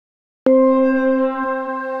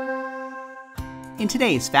In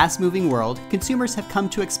today's fast-moving world, consumers have come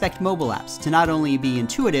to expect mobile apps to not only be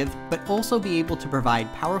intuitive, but also be able to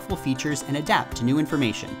provide powerful features and adapt to new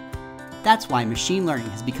information. That's why machine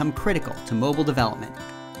learning has become critical to mobile development.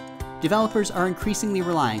 Developers are increasingly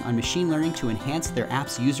relying on machine learning to enhance their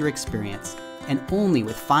app's user experience, and only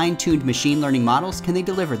with fine-tuned machine learning models can they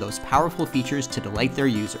deliver those powerful features to delight their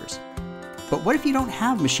users. But what if you don't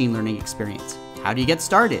have machine learning experience? How do you get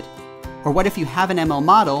started? Or what if you have an ML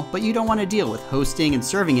model, but you don't want to deal with hosting and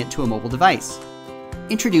serving it to a mobile device?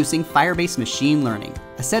 Introducing Firebase Machine Learning,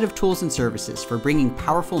 a set of tools and services for bringing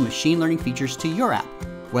powerful machine learning features to your app,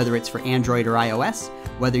 whether it's for Android or iOS,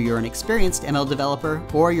 whether you're an experienced ML developer,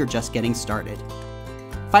 or you're just getting started.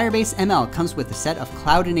 Firebase ML comes with a set of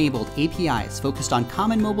cloud-enabled APIs focused on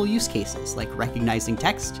common mobile use cases like recognizing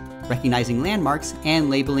text, recognizing landmarks,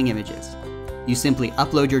 and labeling images. You simply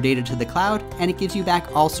upload your data to the cloud, and it gives you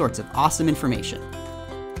back all sorts of awesome information.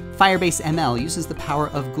 Firebase ML uses the power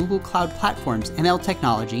of Google Cloud Platform's ML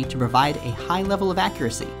technology to provide a high level of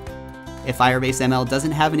accuracy. If Firebase ML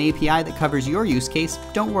doesn't have an API that covers your use case,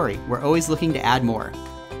 don't worry, we're always looking to add more.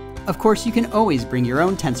 Of course, you can always bring your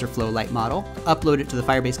own TensorFlow-lite model, upload it to the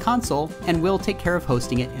Firebase console, and we'll take care of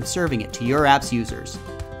hosting it and serving it to your app's users.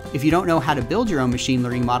 If you don't know how to build your own machine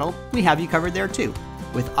learning model, we have you covered there too.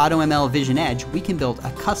 With AutoML Vision Edge, we can build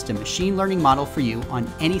a custom machine learning model for you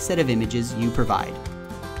on any set of images you provide.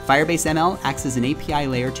 Firebase ML acts as an API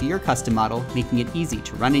layer to your custom model, making it easy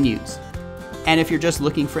to run and use. And if you're just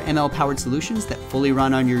looking for ML-powered solutions that fully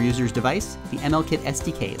run on your user's device, the MLKit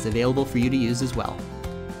SDK is available for you to use as well.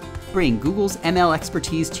 Bring Google's ML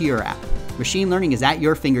expertise to your app. Machine learning is at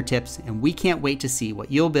your fingertips, and we can't wait to see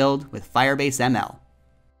what you'll build with Firebase ML.